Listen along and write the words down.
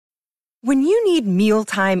When you need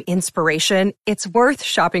mealtime inspiration, it's worth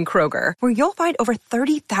shopping Kroger, where you'll find over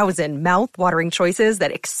 30,000 mouth-watering choices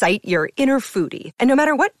that excite your inner foodie. And no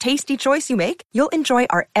matter what tasty choice you make, you'll enjoy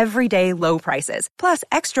our everyday low prices, plus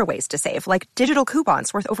extra ways to save, like digital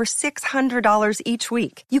coupons worth over $600 each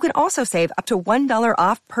week. You can also save up to $1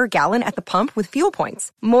 off per gallon at the pump with fuel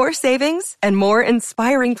points. More savings and more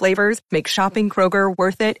inspiring flavors make shopping Kroger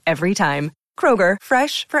worth it every time. Kroger,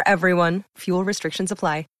 fresh for everyone. Fuel restrictions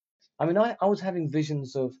apply. I mean, I was having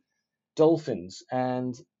visions of dolphins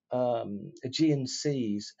and Aegean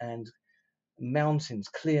seas and mountains,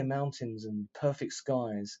 clear mountains and perfect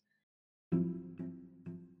skies.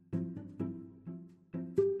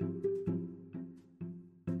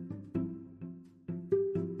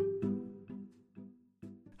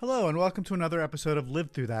 Hello, and welcome to another episode of Live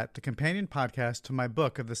Through That, the companion podcast to my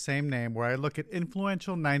book of the same name, where I look at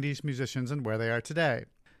influential 90s musicians and where they are today.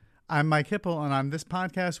 I'm Mike Hipple, and on this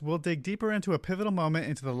podcast, we'll dig deeper into a pivotal moment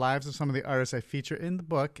into the lives of some of the artists I feature in the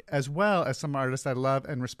book, as well as some artists I love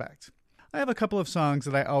and respect. I have a couple of songs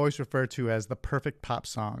that I always refer to as the perfect pop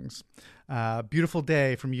songs. Beautiful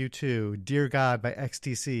Day from U2, Dear God by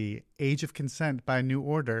XTC, Age of Consent by New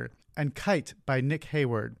Order, and Kite by Nick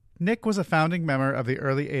Heyward. Nick was a founding member of the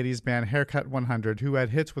early 80s band Haircut 100, who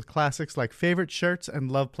had hits with classics like Favorite Shirts and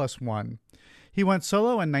Love Plus One. He went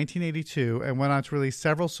solo in 1982 and went on to release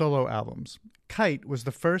several solo albums. Kite was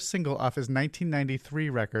the first single off his 1993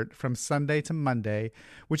 record, From Sunday to Monday,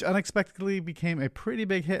 which unexpectedly became a pretty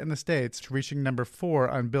big hit in the States, reaching number 4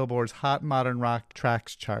 on Billboard's Hot Modern Rock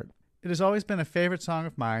Tracks chart. It has always been a favorite song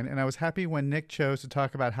of mine, and I was happy when Nick chose to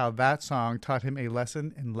talk about how that song taught him a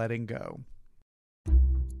lesson in letting go.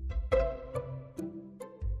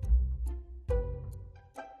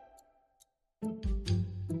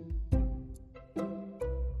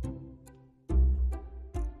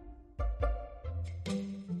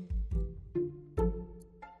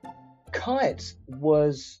 Kite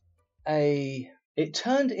it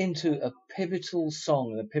turned into a pivotal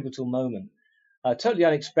song and a pivotal moment. Totally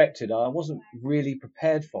unexpected. I wasn't really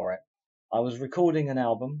prepared for it. I was recording an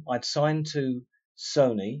album. I'd signed to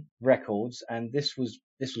Sony Records, and this was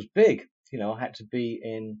big. You know, I had to be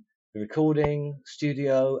in the recording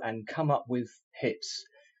studio and come up with hits.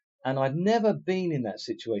 And I'd never been in that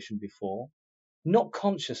situation before, not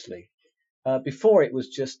consciously. Before it was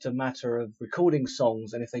just a matter of recording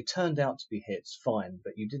songs, and if they turned out to be hits, fine,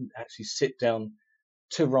 but you didn't actually sit down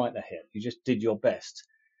to write a hit. You just did your best.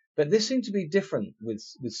 But this seemed to be different with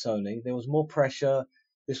Sony. There was more pressure.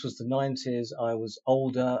 This was the 90s. I was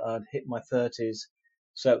older. I'd hit my 30s.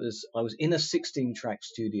 So I was in a 16-track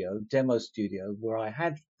demo studio, where I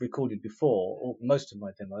had recorded before, or most of my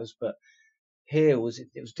demos, but here it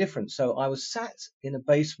was different. So I was sat in a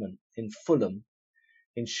basement in Fulham,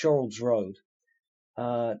 in Shorrolds Road,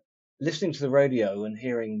 listening to the radio and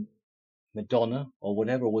hearing Madonna or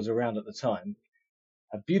whatever was around at the time,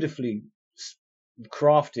 beautifully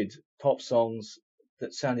crafted pop songs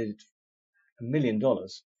that sounded $1 million.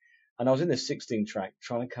 And I was in this 16-track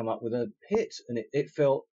trying to come up with a hit, and it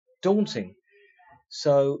felt daunting.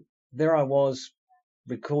 So there I was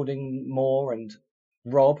recording more, and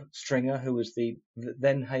Rob Stringer, who was the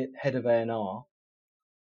then head of A&R,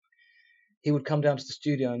 he would come down to the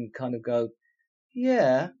studio and kind of go,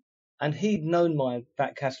 yeah. And he'd known my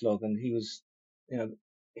back catalogue, and he was,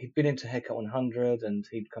 he'd been into Haircut 100, and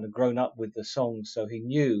he'd kind of grown up with the songs. So he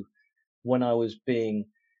knew when I was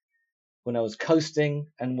coasting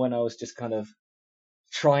and when I was just kind of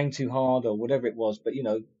trying too hard or whatever it was. But,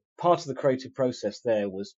 part of the creative process there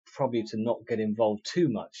was probably to not get involved too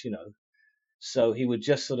much, So he would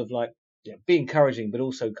just sort of like be encouraging, but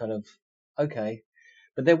also kind of, okay.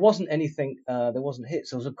 But there wasn't anything, there wasn't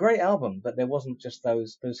hits. It was a great album, but there wasn't just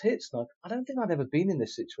those hits. And I don't think I'd ever been in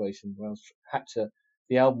this situation where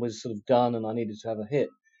the album was sort of done and I needed to have a hit.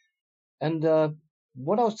 And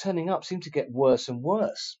what I was turning up seemed to get worse and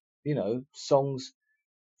worse. Songs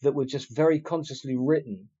that were just very consciously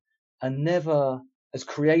written and never as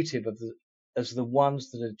creative as the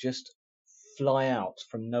ones that are just fly out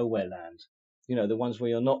from nowhere land. The ones where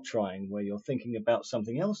you're not trying, where you're thinking about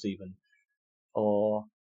something else even. Or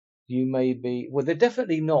you may be, well, they're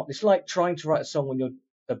definitely not. It's like trying to write a song when you're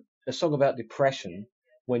a song about depression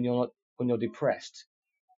when you're depressed.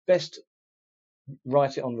 Best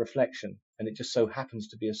write it on reflection, and it just so happens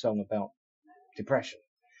to be a song about depression.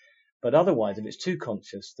 But otherwise, if it's too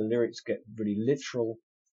conscious, the lyrics get really literal.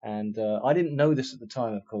 And I didn't know this at the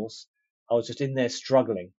time, of course. I was just in there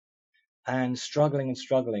struggling. And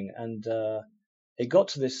it got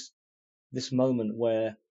to this moment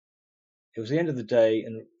where it was the end of the day,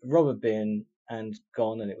 and Rob had been and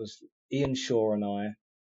gone, and it was Ian Shaw and I,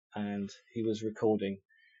 and he was recording,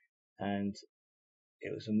 and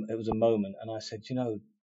it was a moment, and I said,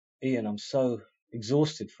 Ian, I'm so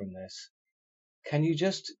exhausted from this. Can you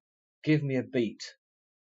just give me a beat,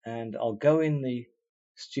 and I'll go in the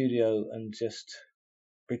studio and just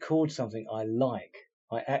record something I like.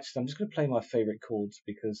 I'm just going to play my favorite chords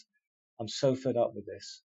because I'm so fed up with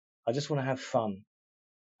this. I just want to have fun.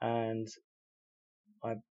 And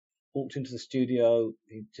I walked into the studio.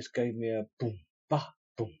 He just gave me a boom, ba,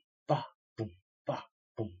 boom, ba, boom, ba,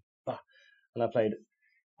 boom, ba. And I played.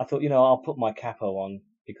 I thought, I'll put my capo on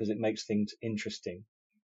because it makes things interesting.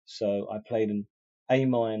 So I played an A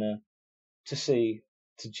minor to C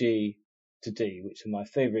to G to D, which are my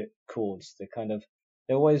favorite chords.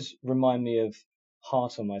 They always remind me of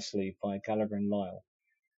Heart on My Sleeve by Gallagher and Lyle.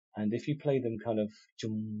 And if you play them kind of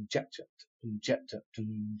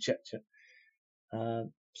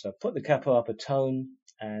so I put the capo up a tone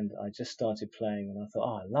and I just started playing, and I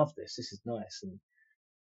thought, I love this. This is nice.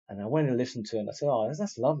 And I went and listened to it and I said,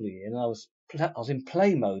 that's lovely. And I was in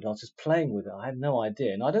play mode. I was just playing with it. I had no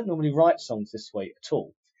idea. And I don't normally write songs this way at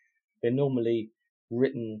all. They're normally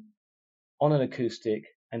written on an acoustic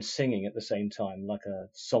and singing at the same time, like a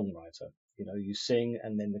songwriter. You sing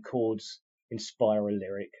and then the chords inspire a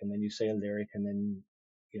lyric, and then you say a lyric, and then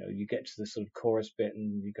you get to the sort of chorus bit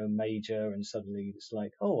and you go major, and suddenly it's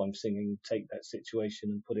like, I'm singing Take That Situation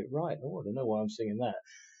and Put It Right. I don't know why I'm singing that.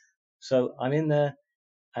 So I'm in there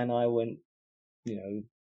and I went,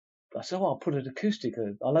 I said, I'll put an acoustic,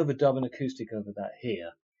 I'll overdub an acoustic over that here.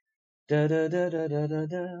 Da da da da da da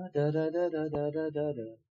da da da da da da da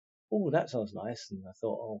da. Oh, that sounds nice. And I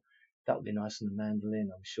thought, that would be nice on the mandolin,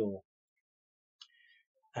 I'm sure.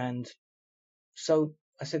 And so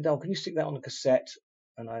I said, can you stick that on a cassette?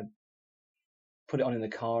 And I put it on in the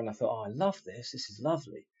car, and I thought, I love this. This is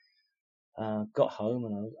lovely. Got home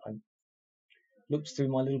and I looked through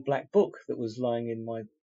my little black book that was lying in my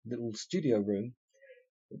little studio room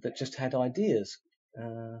that just had ideas.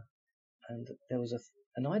 And there was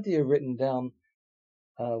an idea written down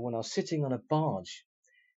when I was sitting on a barge.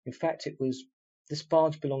 In fact, this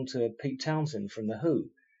barge belonged to Pete Townsend from The Who.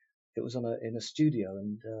 It was in a studio,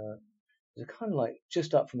 and it was kind of like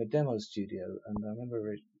just up from a demo studio. And I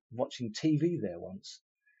remember watching TV there once,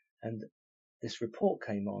 and this report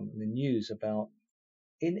came on in the news about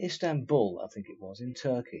in Istanbul, I think it was, in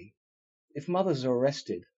Turkey, if mothers are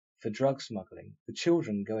arrested for drug smuggling, the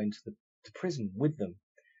children go into the prison with them.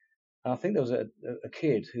 And I think there was a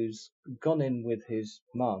kid who's gone in with his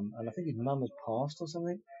mum, and I think his mum has passed or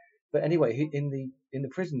something. But anyway, in the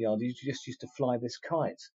prison yard, he just used to fly this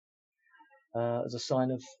kite as a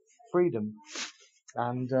sign of freedom,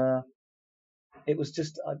 and it was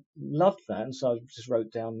just, I loved that, and so I just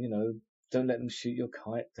wrote down, don't let them shoot your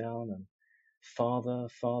kite down, and father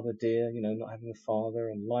dear, not having a father,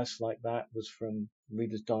 and Life's Like That was from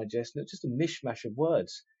Reader's Digest, and it was just a mishmash of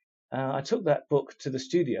words. I took that book to the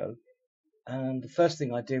studio, and the first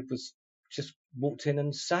thing I did was just walked in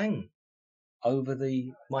and sang over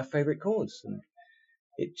my favorite chords, and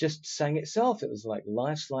it just sang itself. It was like,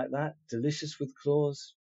 Life's Like That, delicious with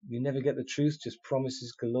claws, you never get the truth, just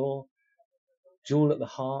promises galore, jewel at the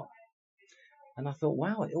heart. And I thought,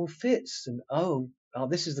 wow, it all fits. And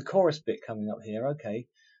this is the chorus bit coming up here. Okay.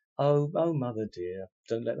 Oh, mother dear,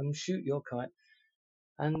 don't let them shoot your kite.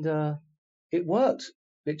 And it worked.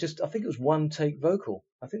 I think it was one take vocal.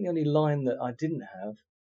 I think the only line that I didn't have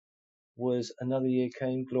was Another Year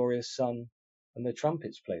Came, Glorious Sun, and the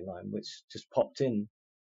trumpets play line, which just popped in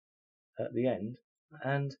at the end.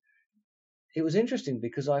 And it was interesting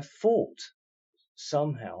because I fought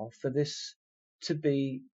somehow for this to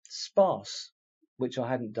be sparse, which I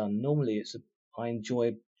hadn't done. Normally I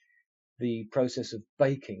enjoy the process of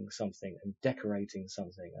baking something and decorating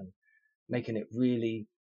something and making it really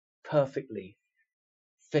perfectly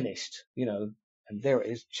finished, and there it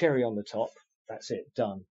is, cherry on the top, that's it,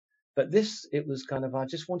 done. But it was kind of, I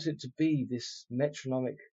just wanted it to be this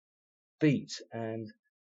metronomic beat, and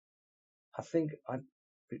I think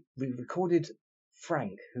we recorded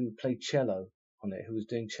Frank, who played cello on it, who was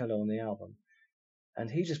doing cello on the album, and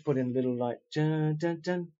he just put in a little like dun dun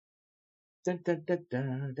dun dun dun dun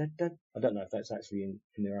dun dun dun. I don't know if that's actually in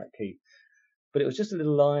the right key, but it was just a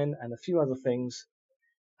little line and a few other things,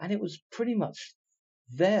 and it was pretty much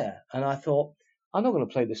there. And I thought, I'm not going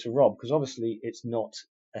to play this for Rob because obviously it's not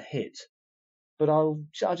a hit, but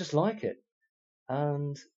I just like it.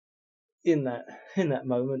 And in that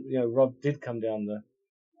moment, Rob did come down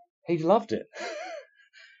he loved it.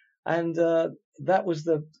 And that was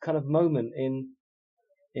the kind of moment in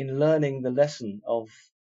learning the lesson of,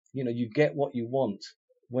 you get what you want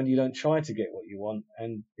when you don't try to get what you want,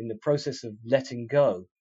 and in the process of letting go,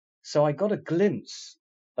 So I got a glimpse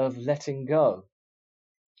of letting go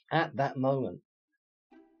at that moment.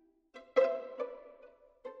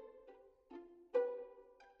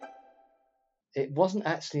 It wasn't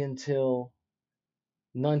actually until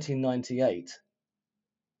 1998,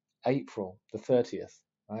 April the 30th,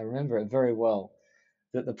 I remember it very well,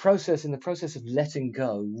 that the process of letting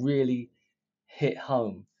go really hit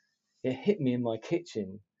home. It hit me in my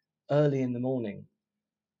kitchen early in the morning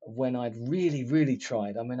when I'd really, really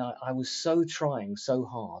tried. I mean, I was so trying so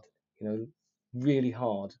hard, really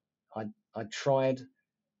hard. I tried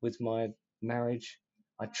with my marriage.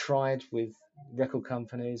 I tried with record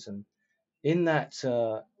companies, and in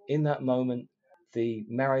that moment, the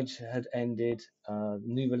marriage had ended,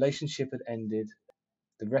 new relationship had ended,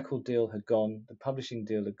 the record deal had gone, the publishing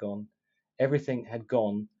deal had gone, everything had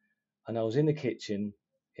gone, and I was in the kitchen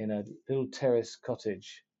in a little terrace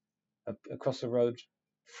cottage across the road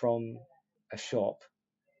from a shop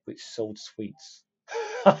which sold sweets,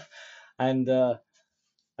 and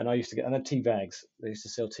I used to get, and the tea bags. They used to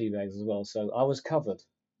sell tea bags as well, so I was covered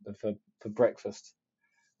for breakfast,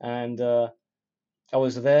 and I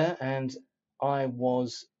was there, and I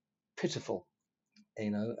was pitiful.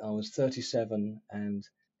 I was 37, and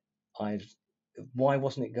I why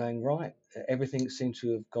wasn't it going right? Everything seemed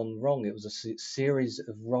to have gone wrong. It was a series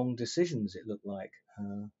of wrong decisions. It looked like.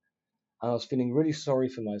 I was feeling really sorry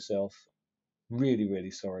for myself, really,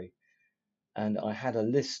 really sorry, and I had a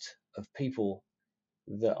list of people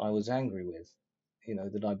that I was angry with,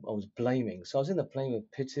 that I was blaming. So I was in the plane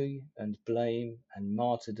of pity and blame and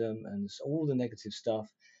martyrdom and all the negative stuff.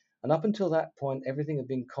 And up until that point, everything had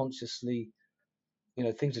been consciously,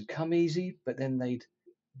 things had come easy, but then they'd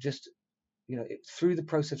just, through the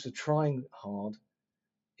process of trying hard,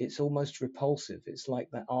 it's almost repulsive. It's like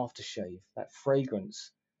that aftershave, that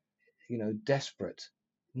fragrance, desperate,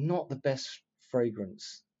 not the best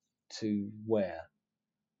fragrance to wear.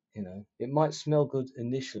 It might smell good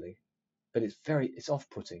initially, but it's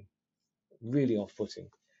off-putting, really off-putting.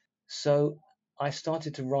 So I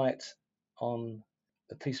started to write on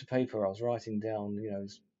a piece of paper. I was writing down,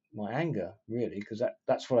 my anger, really, because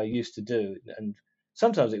that's what I used to do. And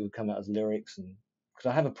sometimes it would come out as lyrics, and because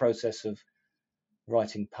I have a process of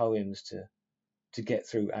writing poems to get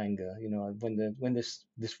through anger. When this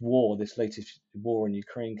latest war in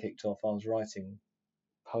Ukraine kicked off, I was writing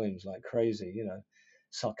poems like crazy,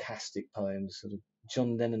 sarcastic poems, sort of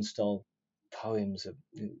John Lennon style poems,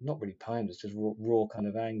 not really poems, it's just raw kind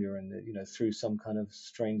of anger, and through some kind of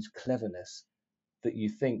strange cleverness that you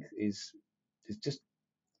think is just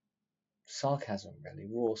sarcasm, really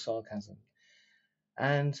raw sarcasm.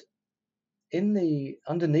 And in the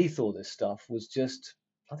underneath all this stuff was just,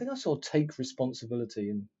 I think I saw take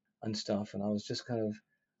responsibility and stuff, and I was just kind of,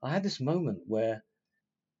 I had this moment where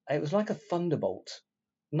it was like a thunderbolt,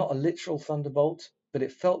 not a literal thunderbolt, but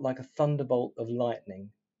it felt like a thunderbolt of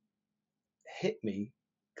lightning hit me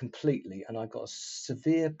completely, and I got a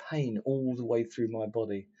severe pain all the way through my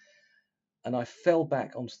body, and I fell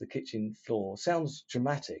back onto the kitchen floor. Sounds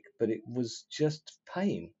dramatic, but it was just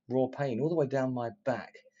pain, raw pain, all the way down my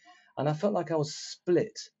back, and I felt like I was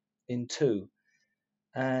split in two,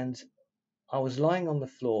 and I was lying on the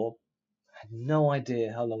floor. I had no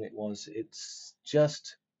idea how long it was. It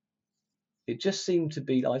just seemed to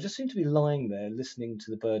be, I just seemed to be lying there listening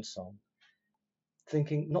to the birdsong,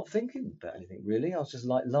 not thinking about anything really. I was just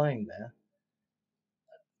like lying there,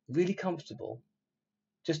 really comfortable,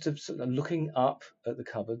 just sort of looking up at the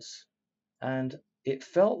cupboards, and it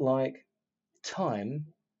felt like time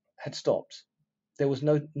had stopped. There was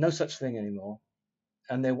no such thing anymore,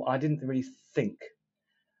 and I didn't really think,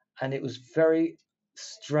 and it was very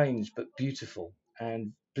strange but beautiful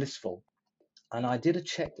and blissful. And I did a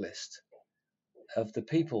checklist of the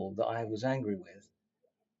people that I was angry with,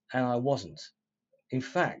 and I wasn't. In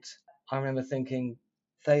fact, I remember thinking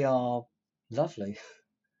they are lovely.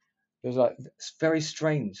 It was like, it's very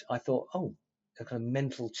strange. I thought, oh, a kind of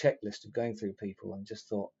mental checklist of going through people, and just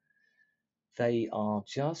thought they are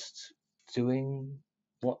just doing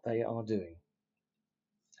what they are doing.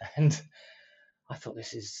 And I thought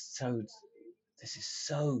this is so,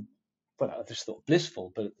 well, I just thought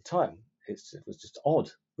blissful, but at the time it was just odd,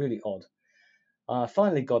 really odd. I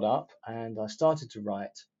finally got up and I started to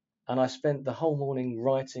write, and I spent the whole morning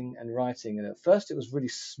writing and writing. And at first it was really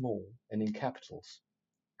small and in capitals,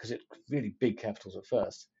 because it really big capitals at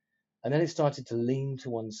first. And then it started to lean to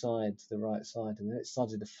one side, to the right side, and then it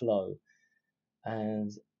started to flow.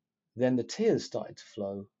 And then the tears started to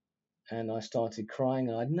flow, and I started crying.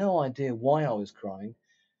 And I had no idea why I was crying.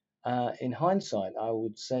 In hindsight, I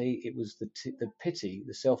would say it was the pity,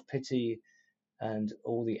 the self-pity, and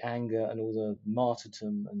all the anger and all the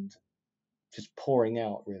martyrdom and just pouring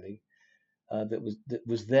out, really, that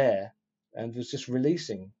was there and was just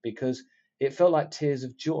releasing, because it felt like tears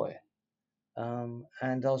of joy. And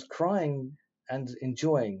I was crying and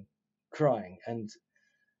enjoying crying and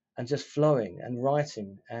just flowing and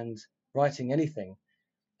writing anything.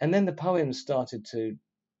 And then the poems started to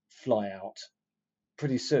fly out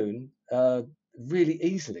pretty soon, really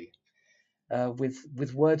easily,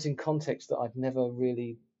 with words in context that I'd never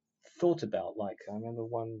really thought about. Like, I remember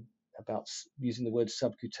one about using the word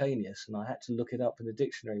subcutaneous, and I had to look it up in the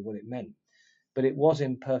dictionary what it meant. But it was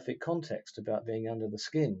in perfect context about being under the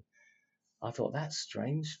skin. I thought, that's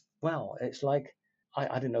strange. Wow, it's like I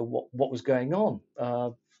didn't know what was going on.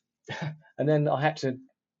 And then I had to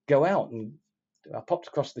go out, and I popped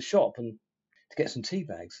across the shop and to get some tea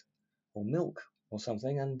bags or milk or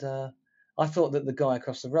something. And I thought that the guy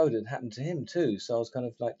across the road had happened to him too. So I was kind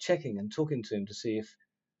of like checking and talking to him to see if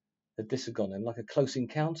this had gone in, like a close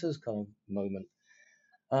encounters kind of moment.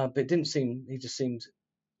 But it didn't seem, he just seemed,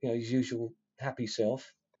 his usual happy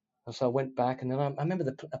self. And so I went back, and then I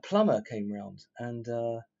remember a plumber came round, and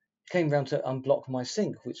came round to unblock my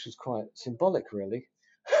sink, which was quite symbolic, really.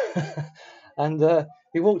 And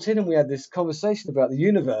he walked in, and we had this conversation about the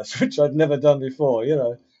universe, which I'd never done before.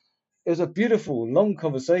 It was a beautiful, long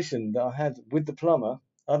conversation that I had with the plumber.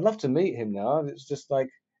 I'd love to meet him now. It's just like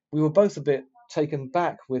we were both a bit taken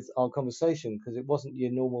back with our conversation, because it wasn't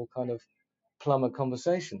your normal kind of plumber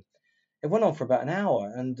conversation. It went on for about an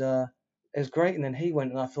hour, and it was great. And then he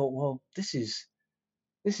went, and I thought, well, this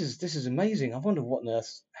is amazing. I wonder what on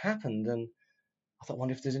earth happened. And I thought, I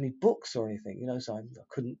wonder if there's any books or anything, So I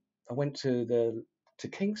couldn't. I went to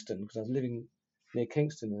Kingston, because I was living near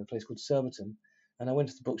Kingston in a place called Surbiton, and I went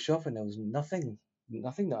to the bookshop, and there was nothing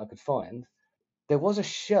that I could find. There was a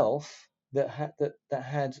shelf that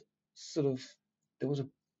had sort of, there was a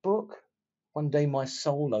book. One Day My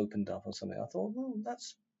Soul opened up or something. I thought, well,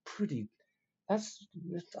 that's pretty. I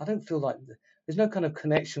don't feel like there's no kind of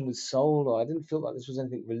connection with soul, or I didn't feel like this was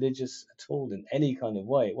anything religious at all in any kind of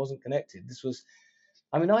way. It wasn't connected. This was,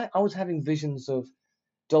 I mean, I was having visions of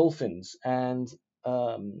dolphins and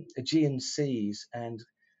Aegean seas and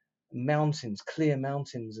mountains, clear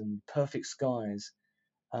mountains and perfect skies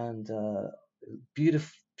and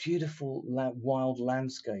beautiful wild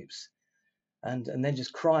landscapes, and then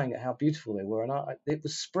just crying at how beautiful they were. And it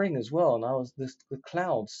was spring as well, and the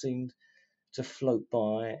clouds seemed to float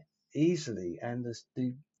by easily, and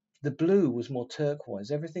the blue was more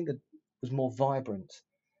turquoise. Everything was more vibrant.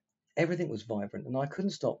 Everything was vibrant, and I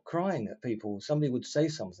couldn't stop crying at people. Somebody would say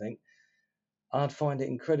something, I'd find it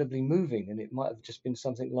incredibly moving, and it might have just been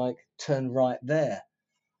something like "turn right there,"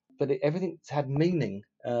 but everything had meaning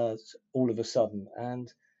all of a sudden.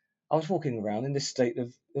 And I was walking around in this state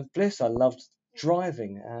of bliss. I loved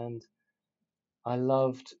driving, and I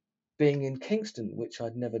loved being in Kingston, which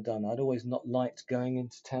I'd never done. I'd always not liked going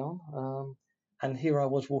into town. And here I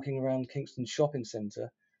was walking around Kingston shopping centre,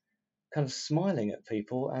 kind of smiling at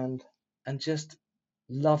people and just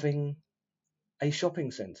loving a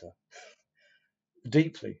shopping centre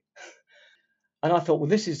deeply. And I thought, well,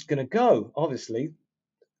 this is going to go, obviously.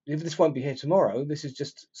 If this won't be here tomorrow, this is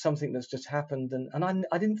just something that's just happened. And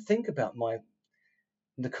I didn't think about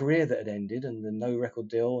the career that had ended, and the no record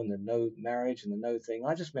deal, and the no marriage, and the no thing.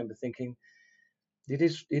 I just remember thinking, it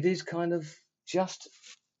is kind of just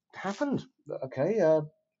happened. Okay,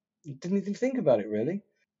 didn't even think about it really.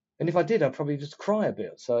 And if I did, I'd probably just cry a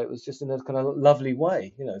bit. So it was just in a kind of lovely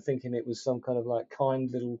way, thinking it was some kind of like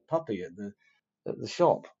kind little puppy at the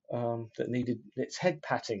shop that needed its head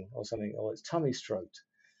patting or something, or its tummy stroked,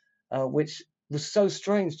 which was so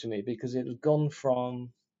strange to me, because it had gone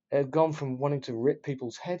from wanting to rip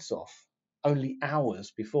people's heads off only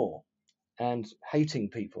hours before and hating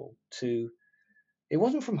people to, it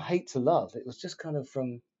wasn't from hate to love. It was just kind of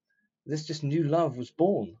from this, just new love was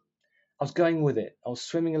born. I was going with it. I was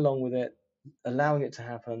swimming along with it, allowing it to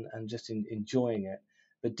happen, and just enjoying it,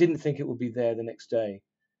 but didn't think it would be there the next day.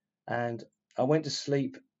 And I went to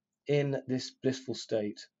sleep in this blissful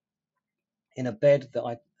state, in a bed that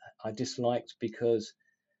I disliked, because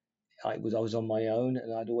I was on my own,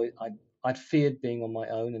 and I'd feared being on my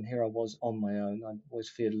own, and here I was on my own. I always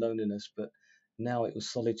feared loneliness, but now it was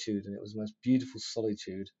solitude, and it was the most beautiful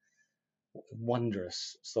solitude,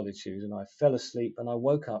 wondrous solitude. And I fell asleep, and I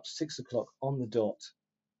woke up 6 o'clock on the dot,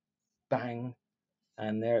 bang,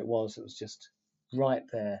 and there it was. It was just right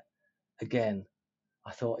there again.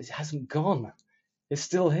 I thought, it hasn't gone. It's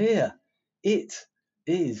still here. It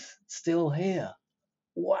is still here.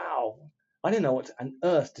 Wow. I didn't know what on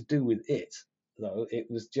earth to do with it, though. It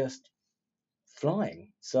was just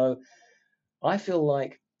flying. So I feel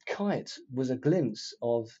like Kite was a glimpse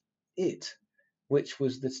of it, which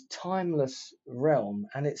was this timeless realm,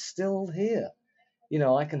 and it's still here.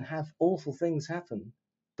 I can have awful things happen,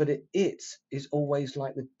 but it is always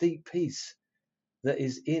like the deep peace that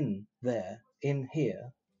is in there, in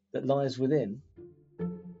here, that lies within.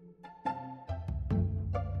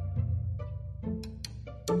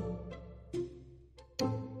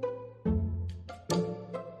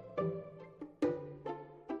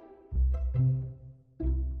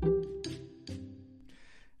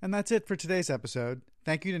 And that's it for today's episode.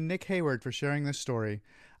 Thank you to Nick Heyward for sharing this story.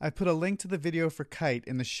 I've put a link to the video for Kite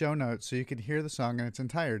in the show notes so you can hear the song in its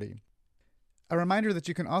entirety. A reminder that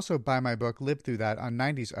you can also buy my book, Live Through That, on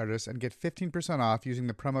 90s Artists and get 15% off using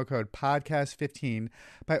the promo code PODCAST15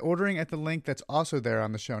 by ordering at the link that's also there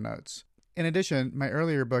on the show notes. In addition, my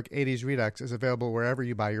earlier book, 80s Redux, is available wherever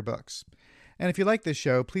you buy your books. And if you like this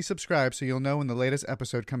show, please subscribe so you'll know when the latest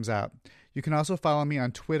episode comes out. You can also follow me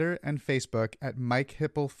on Twitter and Facebook at Mike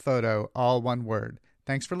Hipple Photo, all one word.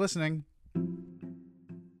 Thanks for listening.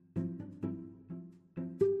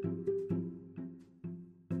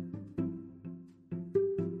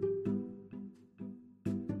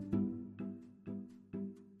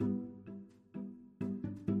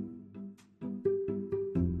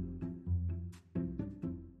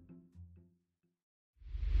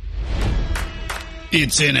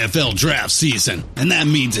 It's NFL draft season, and that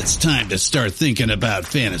means it's time to start thinking about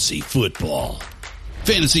fantasy football.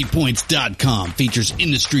 FantasyPoints.com features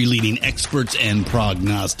industry-leading experts and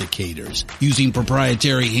prognosticators using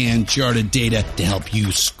proprietary hand-charted data to help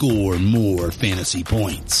you score more fantasy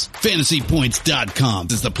points. FantasyPoints.com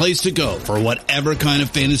is the place to go for whatever kind of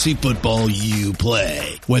fantasy football you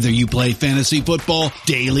play. Whether you play fantasy football,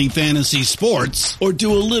 daily fantasy sports, or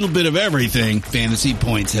do a little bit of everything, Fantasy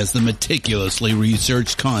Points has the meticulously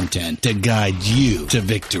researched content to guide you to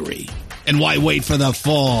victory. And why wait for the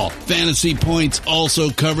fall? Fantasy Points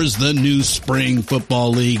also covers the new spring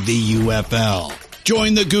football league, the UFL.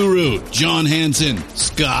 Join the guru, John Hansen,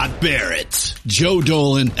 Scott Barrett, Joe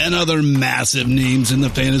Dolan, and other massive names in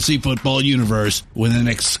the fantasy football universe with an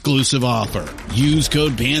exclusive offer. Use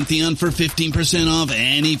code Pantheon for 15% off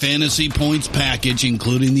any Fantasy Points package,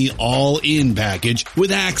 including the all-in package,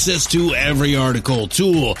 with access to every article,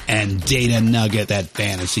 tool, and data nugget that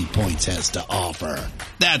Fantasy Points has to offer.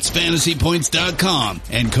 That's FantasyPoints.com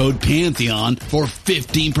and code Pantheon for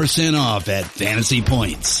 15% off at Fantasy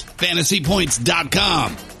Points.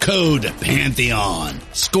 FantasyPoints.com, code Pantheon.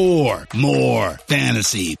 Score more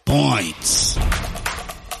fantasy points.